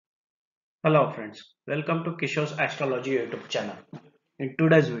Hello friends, welcome to Kishore's Astrology YouTube channel. In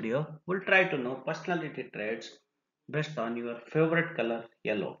today's video, we'll try to know personality traits based on your favorite color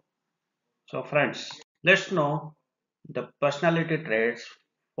yellow. So friends, let's know the personality traits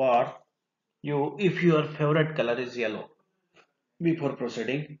for you if your favorite color is yellow. Before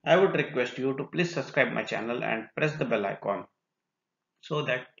proceeding, I would request you to please subscribe my channel and press the bell icon so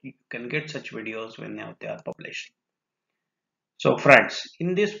that you can get such videos when they are published. So friends,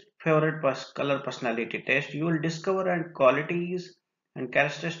 in this favorite color personality test, you will discover and qualities and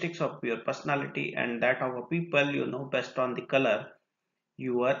characteristics of your personality and that of a people you know based on the color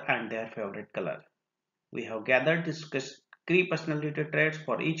you are and their favorite color. We have gathered these key personality traits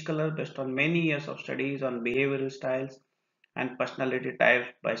for each color based on many years of studies on behavioral styles and personality types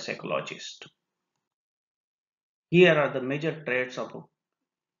by psychologists. Here are the major traits of a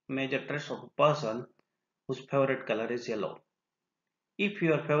person whose favorite color is yellow. If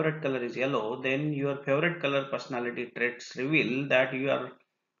your favorite color is yellow, then your favorite color personality traits reveal that you are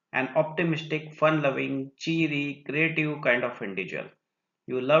an optimistic, fun loving, cheery, creative kind of individual.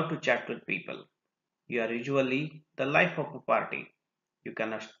 You love to chat with people. You are usually the life of a party. You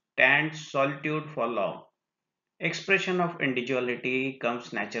cannot stand solitude for long. Expression of individuality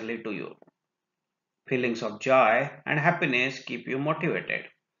comes naturally to you. Feelings of joy and happiness keep you motivated.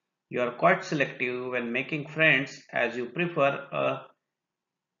 You are quite selective when making friends as you prefer a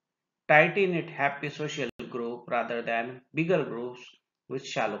tight-knit happy social group rather than bigger groups with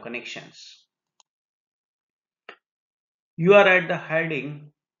shallow connections. You are at the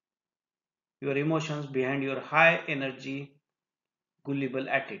hiding your emotions behind your high energy, gullible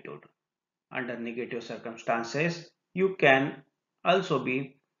attitude. Under negative circumstances, you can also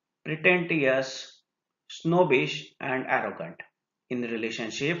be pretentious, snobbish, and arrogant. In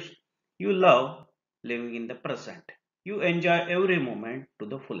relationships, you love living in the present. You enjoy every moment to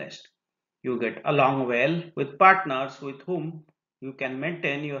the fullest. You get along well with partners with whom you can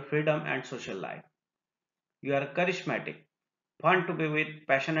maintain your freedom and social life. You are charismatic, fun to be with,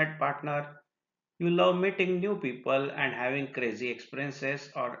 passionate partner. You love meeting new people and having crazy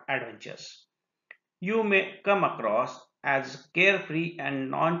experiences or adventures. You may come across as carefree and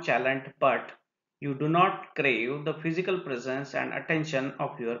nonchalant, but you do not crave the physical presence and attention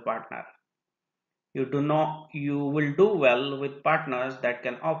of your partner. You will do well with partners that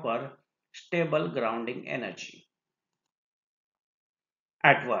can offer stable grounding energy.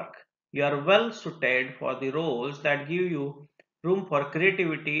 At work, you are well suited for the roles that give you room for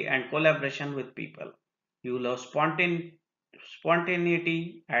creativity and collaboration with people. You love spontaneity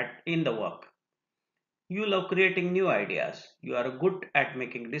in the work. You love creating new ideas. You are good at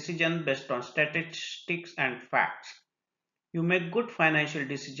making decisions based on statistics and facts. You make good financial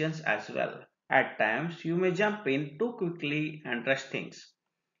decisions as well. At times, you may jump in too quickly and rush things.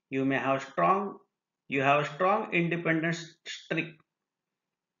 You may have strong you have a strong independent streak.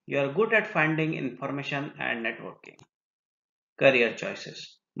 You are good at finding information and networking. Career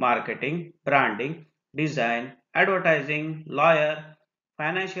choices: marketing, branding, design, advertising, lawyer,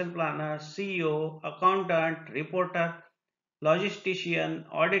 financial planner, CEO, accountant, reporter, logistician,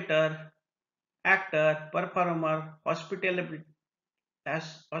 auditor, actor, performer, hospitality,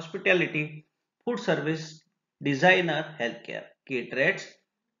 food service, designer, healthcare. Key traits: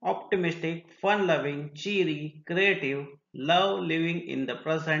 optimistic, fun loving, cheery, creative, love living in the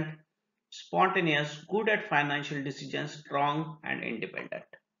present, spontaneous, good at financial decisions, strong and independent.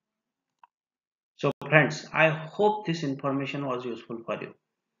 So friends, I hope this information was useful for you.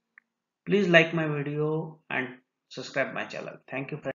 Please like my video and subscribe my channel. Thank you friends.